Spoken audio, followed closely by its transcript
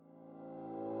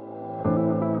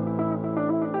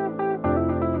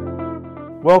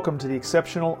Welcome to the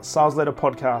Exceptional Sales Leader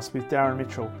Podcast with Darren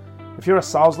Mitchell. If you're a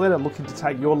sales leader looking to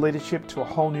take your leadership to a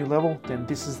whole new level, then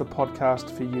this is the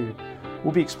podcast for you.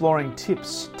 We'll be exploring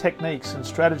tips, techniques, and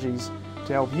strategies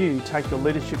to help you take your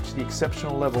leadership to the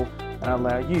exceptional level and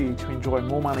allow you to enjoy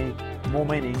more money, more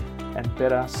meaning, and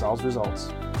better sales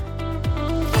results.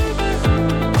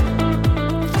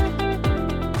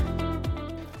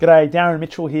 G'day, Darren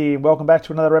Mitchell here. Welcome back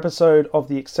to another episode of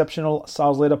the Exceptional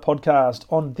Sales Leader Podcast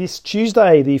on this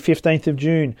Tuesday, the 15th of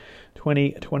June,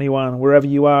 2021. Wherever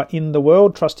you are in the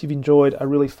world, trust you've enjoyed a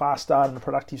really fast start and a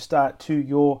productive start to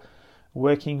your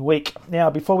working week.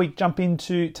 Now, before we jump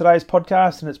into today's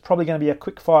podcast, and it's probably going to be a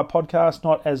quick fire podcast,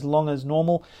 not as long as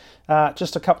normal,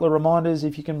 just a couple of reminders.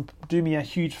 If you can do me a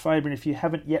huge favor, and if you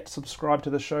haven't yet subscribed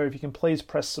to the show, if you can please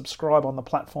press subscribe on the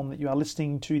platform that you are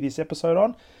listening to this episode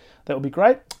on. That would be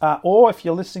great. Or if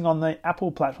you're listening on the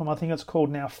Apple platform, I think it's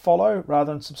called now follow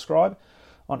rather than subscribe.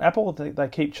 On Apple, they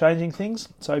keep changing things.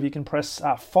 So if you can press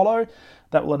follow,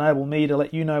 that will enable me to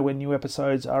let you know when new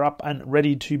episodes are up and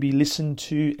ready to be listened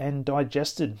to and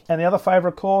digested. And the other favor,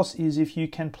 of course, is if you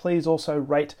can please also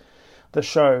rate the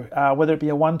show, whether it be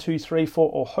a 1, 2, 3,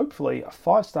 4, or hopefully a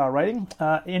 5-star rating.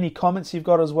 Any comments you've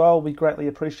got as well, we greatly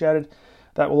appreciated.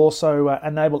 That will also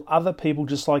enable other people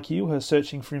just like you who are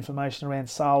searching for information around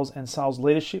sales and sales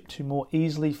leadership to more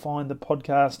easily find the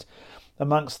podcast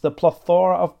amongst the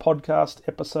plethora of podcast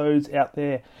episodes out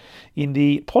there in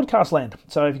the podcast land.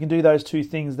 So if you can do those two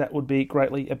things, that would be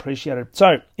greatly appreciated.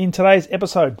 So in today's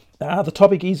episode, the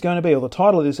topic is going to be, or the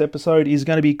title of this episode is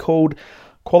going to be called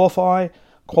Qualify,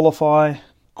 Qualify,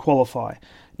 Qualify.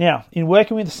 Now, in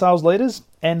working with sales leaders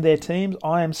and their teams,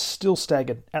 I am still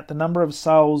staggered at the number of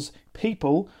sales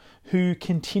people who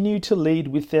continue to lead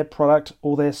with their product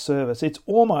or their service. It's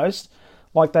almost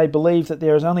like they believe that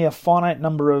there is only a finite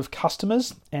number of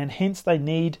customers and hence they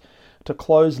need to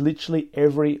close literally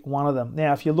every one of them.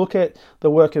 Now, if you look at the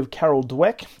work of Carol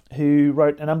Dweck, who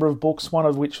wrote a number of books, one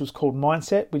of which was called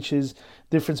Mindset, which is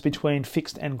the difference between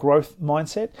fixed and growth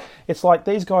mindset. It's like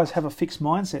these guys have a fixed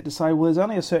mindset to say, well, there's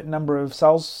only a certain number of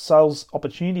sales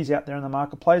opportunities out there in the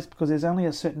marketplace because there's only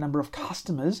a certain number of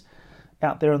customers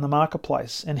out there in the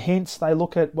marketplace. And hence they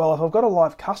look at, well, if I've got a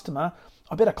live customer,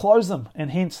 I better close them.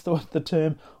 And hence the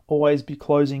term always be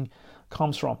closing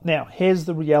comes from. Now, here's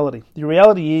the reality. The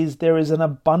reality is there is an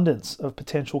abundance of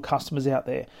potential customers out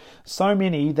there. So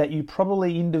many that you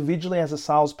probably individually as a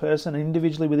salesperson and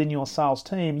individually within your sales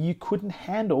team, you couldn't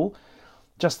handle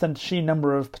just the sheer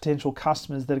number of potential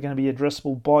customers that are going to be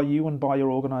addressable by you and by your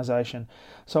organization.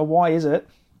 So why is it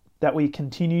that we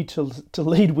continue to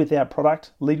lead with our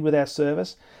product, lead with our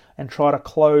service, and try to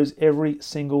close every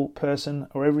single person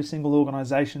or every single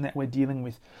organization that we're dealing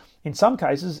with? In some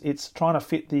cases, it's trying to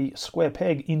fit the square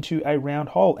peg into a round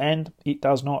hole, and it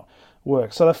does not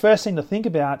work. So the first thing to think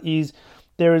about is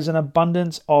there is an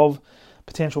abundance of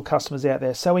potential customers out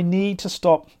there. So we need to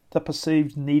stop the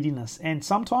perceived neediness and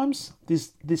sometimes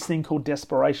this thing called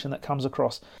desperation that comes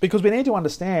across. Because we need to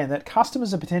understand that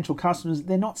customers and potential customers,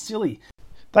 they're not silly.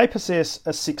 They possess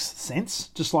a sixth sense,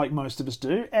 just like most of us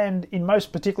do. And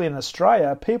particularly in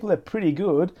Australia, people are pretty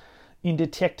good in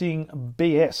detecting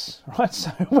BS, right?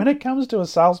 So when it comes to a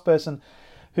salesperson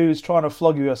who's trying to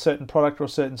flog you a certain product or a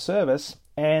certain service,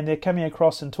 and they're coming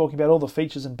across and talking about all the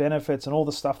features and benefits and all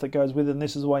the stuff that goes with it, and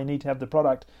this is why you need to have the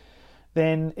product,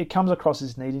 then it comes across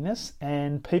as neediness,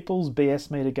 and people's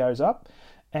BS meter goes up.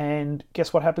 And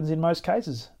guess what happens in most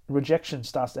cases? Rejection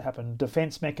starts to happen.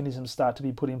 Defense mechanisms start to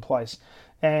be put in place.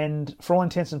 And for all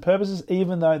intents and purposes,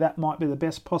 even though that might be the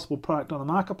best possible product on the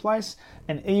marketplace,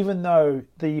 and even though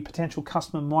the potential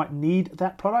customer might need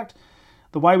that product,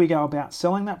 the way we go about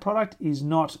selling that product is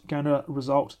not going to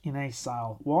result in a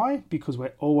sale. Why? Because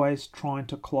we're always trying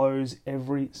to close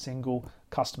every single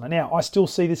customer. Now, I still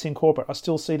see this in corporate. I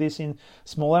still see this in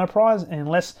small enterprise,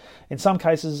 and in some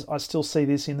cases, I still see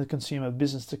this in the consumer,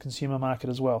 business to consumer market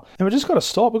as well. And we've just got to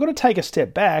stop. We've got to take a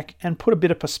step back and put a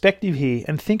bit of perspective here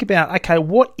and think about, okay,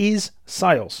 what is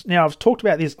sales? Now, I've talked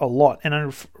about this a lot,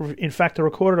 and in fact, I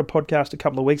recorded a podcast a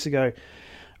couple of weeks ago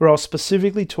where I was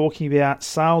specifically talking about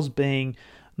sales being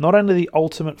not only the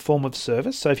ultimate form of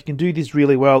service, so if you can do this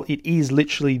really well, it is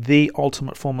literally the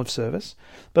ultimate form of service,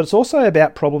 but it's also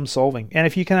about problem solving. And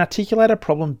if you can articulate a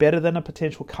problem better than a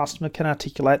potential customer can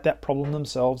articulate that problem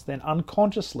themselves, then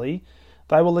unconsciously,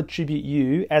 they will attribute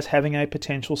you as having a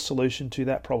potential solution to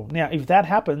that problem. Now, if that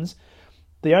happens,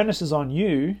 the onus is on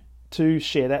you to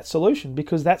share that solution,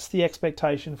 because that's the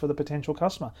expectation for the potential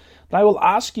customer. They will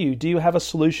ask you, do you have a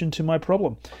solution to my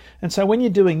problem? And so when you're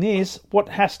doing this, what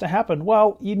has to happen?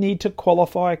 Well, you need to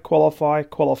qualify.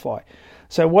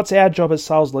 So what's our job as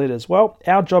sales leaders? Well,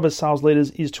 our job as sales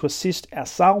leaders is to assist our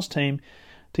sales team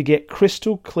to get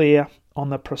crystal clear on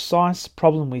the precise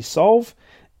problem we solve,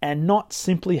 and not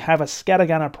simply have a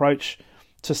scattergun approach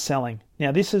to selling.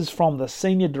 Now, this is from the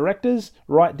senior directors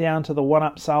right down to the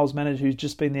one-up sales manager who's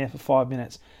just been there for 5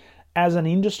 minutes. As an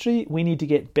industry, we need to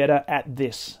get better at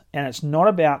this. And it's not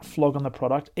about flogging the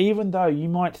product, even though you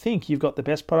might think you've got the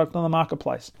best product on the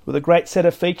marketplace. With a great set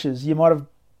of features, you might have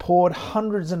poured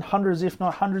hundreds and hundreds, if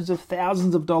not hundreds of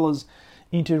thousands of dollars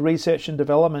into research and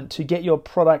development to get your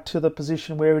product to the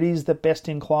position where it is the best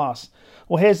in class.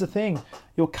 Well, here's the thing.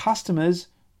 Your customers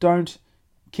don't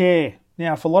care.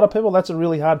 Now, for a lot of people, that's a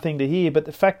really hard thing to hear, but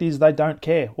the fact is they don't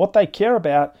care. What they care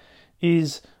about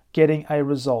is getting a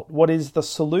result. What is the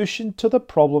solution to the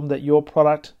problem that your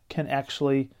product can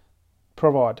actually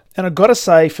provide? And I've got to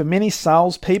say, for many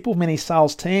sales people, many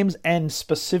sales teams, and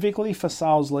specifically for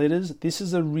sales leaders, this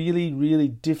is a really, really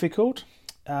difficult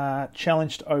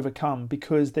challenge to overcome,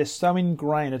 because they're so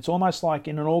ingrained. It's almost like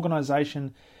in an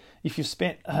organization, if you've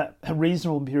spent a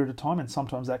reasonable period of time, and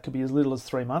sometimes that could be as little as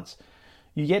 3 months,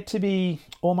 you get to be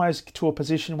almost to a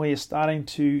position where you're starting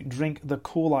to drink the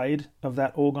Kool-Aid of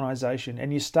that organization,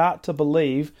 and you start to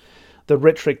believe the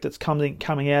rhetoric that's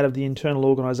coming out of the internal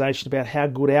organization about how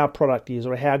good our product is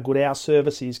or how good our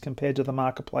service is compared to the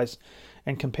marketplace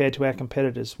and compared to our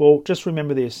competitors. Well, just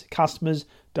remember this: customers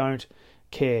don't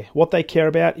care. What they care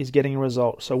about is getting a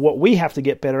result. So what we have to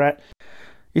get better at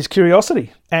is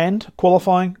curiosity and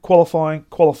qualifying.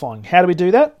 How do we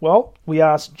do that? Well, we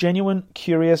ask genuine,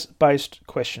 curious-based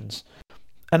questions.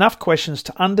 Enough questions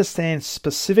to understand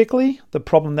specifically the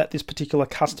problem that this particular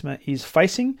customer is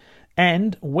facing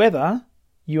and whether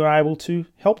you are able to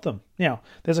help them. Now,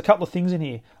 there's a couple of things in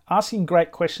here. Asking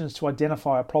great questions to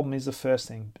identify a problem is the first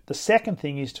thing. The second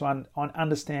thing is to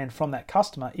understand from that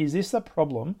customer, is this the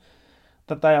problem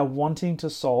that they are wanting to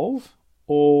solve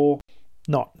or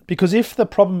not? Because if the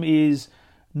problem is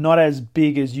not as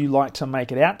big as you like to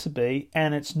make it out to be,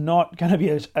 and it's not going to be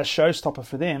a showstopper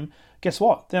for them, guess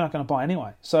what? They're not going to buy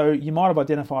anyway. So you might have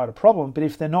identified a problem, but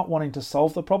if they're not wanting to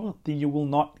solve the problem, then you will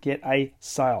not get a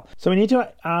sale. So we need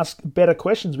to ask better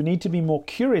questions. We need to be more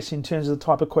curious in terms of the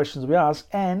type of questions we ask.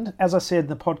 And as I said in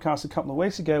the podcast a couple of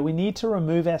weeks ago, we need to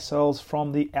remove ourselves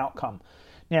from the outcome.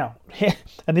 Now,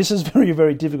 and this is very,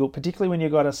 very difficult, particularly when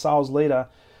you've got a sales leader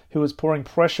who is pouring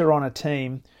pressure on a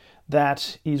team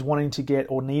that is wanting to get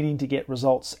or needing to get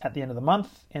results at the end of the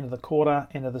month, end of the quarter,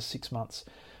 end of the 6 months.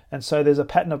 And so there's a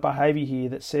pattern of behavior here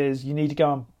that says you need to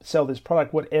go and sell this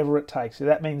product, whatever it takes. If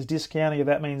that means discounting, if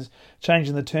that means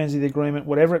changing the terms of the agreement,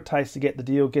 whatever it takes to get the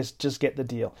deal, just get the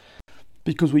deal.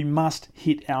 Because we must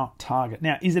hit our target.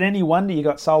 Now, is it any wonder you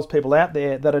got salespeople out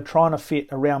there that are trying to fit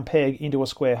a round peg into a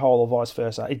square hole or vice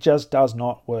versa? It just does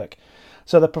not work.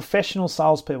 So the professional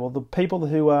salespeople, the people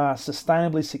who are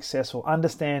sustainably successful,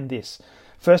 understand this.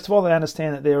 First of all, they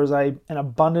understand that there is an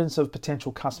abundance of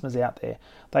potential customers out there.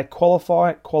 They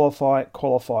qualify.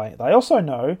 They also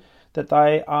know that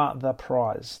they are the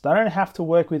prize. They don't have to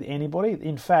work with anybody.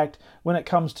 In fact, when it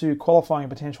comes to qualifying a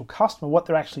potential customer, what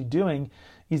they're actually doing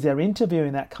is they're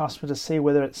interviewing that customer to see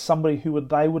whether it's somebody who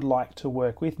they would like to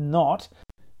work with, not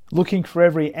looking for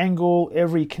every angle,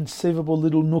 every conceivable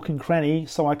little nook and cranny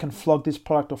so I can flog this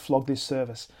product or flog this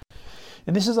service.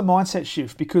 And this is a mindset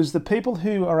shift, because the people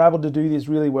who are able to do this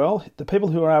really well, the people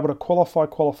who are able to qualify,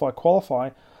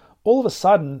 all of a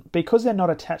sudden, because they're not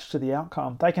attached to the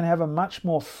outcome, they can have a much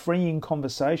more freeing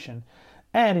conversation.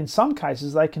 And in some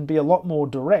cases, they can be a lot more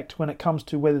direct when it comes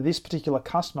to whether this particular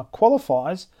customer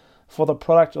qualifies for the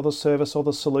product or the service or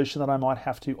the solution that I might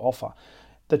have to offer.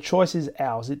 The choice is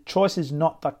ours. The choice is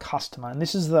not the customer. And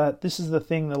this is the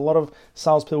thing that a lot of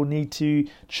salespeople need to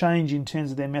change in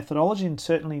terms of their methodology and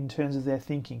certainly in terms of their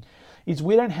thinking. Is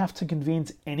we don't have to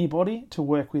convince anybody to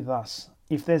work with us.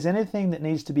 If there's anything that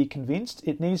needs to be convinced,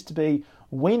 it needs to be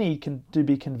we need to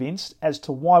be convinced as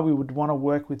to why we would want to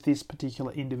work with this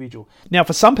particular individual. Now,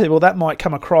 for some people, that might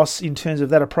come across in terms of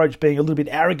that approach being a little bit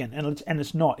arrogant, and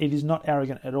it's not. It is not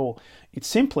arrogant at all. It's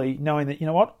simply knowing that, you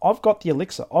know what, I've got the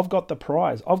elixir, I've got the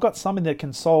prize, I've got something that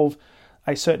can solve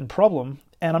a certain problem,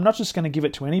 and I'm not just going to give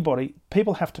it to anybody.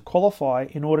 People have to qualify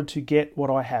in order to get what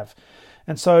I have.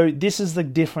 And so this is the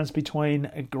difference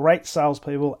between great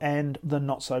salespeople and the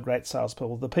not so great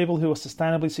salespeople. The people who are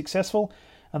sustainably successful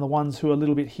and the ones who are a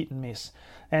little bit hit and miss.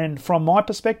 And from my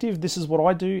perspective, this is what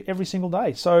I do every single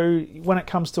day. So when it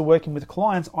comes to working with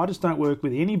clients, I just don't work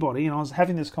with anybody. And I was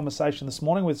having this conversation this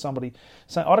morning with somebody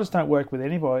saying, I just don't work with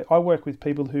anybody. I work with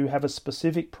people who have a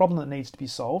specific problem that needs to be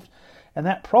solved. And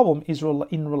that problem is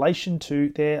in relation to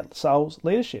their sales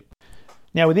leadership.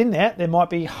 Now within that, there might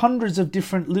be hundreds of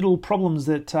different little problems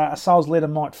that a sales leader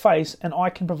might face, and I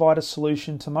can provide a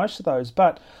solution to most of those.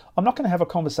 But I'm not going to have a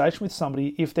conversation with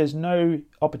somebody if there's no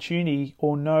opportunity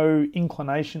or no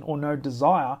inclination or no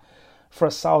desire for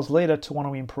a sales leader to want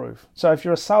to improve. So if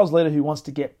you're a sales leader who wants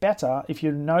to get better, if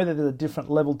you know that there's a different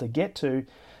level to get to,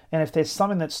 and if there's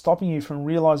something that's stopping you from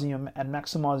realizing and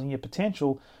maximizing your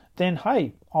potential, then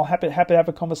hey, I'll happy to have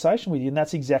a conversation with you, and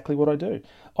that's exactly what I do.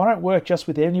 I don't work just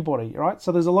with anybody, right?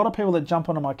 So there's a lot of people that jump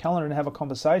onto my calendar and have a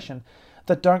conversation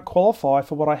that don't qualify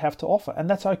for what I have to offer, and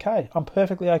that's okay. I'm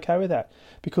perfectly okay with that,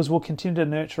 because we'll continue to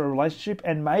nurture a relationship,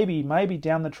 and maybe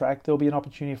down the track there'll be an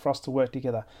opportunity for us to work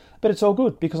together. But it's all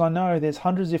good, because I know there's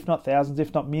hundreds, if not thousands,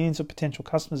 if not millions of potential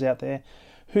customers out there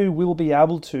who will be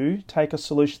able to take a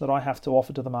solution that I have to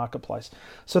offer to the marketplace.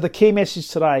 So the key message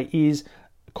today is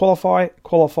qualify,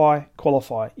 qualify,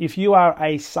 qualify. If you are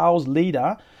a sales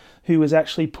leader who is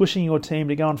actually pushing your team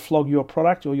to go and flog your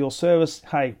product or your service,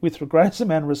 hey, with the greatest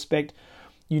amount of respect,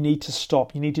 you need to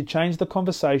stop. You need to change the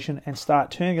conversation and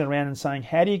start turning it around and saying,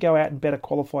 how do you go out and better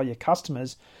qualify your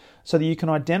customers so that you can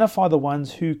identify the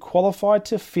ones who qualify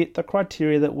to fit the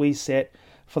criteria that we set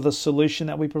for the solution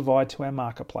that we provide to our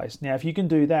marketplace. Now, if you can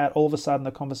do that, all of a sudden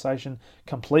the conversation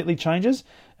completely changes,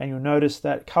 and you'll notice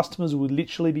that customers will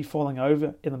literally be falling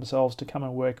over in themselves to come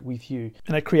and work with you.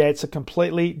 And it creates a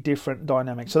completely different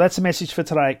dynamic. So that's the message for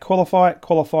today. Qualify,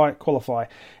 qualify, qualify.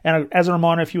 And as a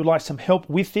reminder, if you would like some help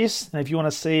with this, and if you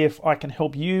want to see if I can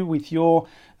help you with your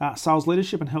sales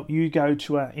leadership and help you go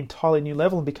to an entirely new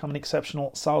level and become an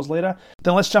exceptional sales leader,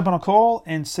 then let's jump on a call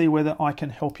and see whether I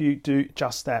can help you do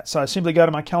just that. So simply go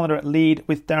to my calendar at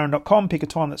leadwithdarren.com, pick a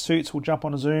time that suits, we'll jump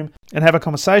on a Zoom and have a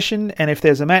conversation. And if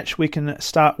there's a match, we can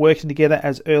start working together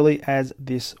as early as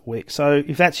this week. So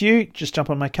if that's you, just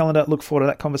jump on my calendar, look forward to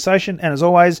that conversation. And as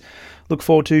always, look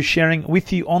forward to sharing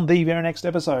with you on the very next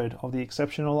episode of the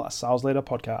Exceptional Sales Leader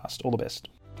Podcast. All the best.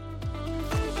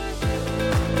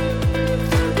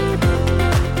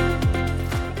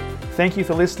 Thank you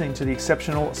for listening to the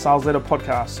Exceptional Sales Leader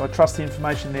Podcast. I trust the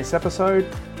information in this episode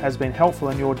has been helpful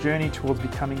in your journey towards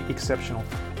becoming exceptional.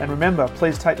 And remember,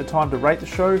 please take the time to rate the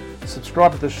show,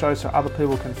 subscribe to the show so other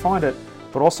people can find it.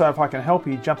 But also, if I can help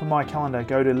you, jump on my calendar,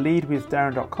 go to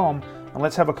leadwithdarren.com, and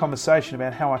let's have a conversation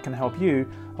about how I can help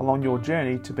you along your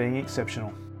journey to being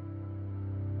exceptional.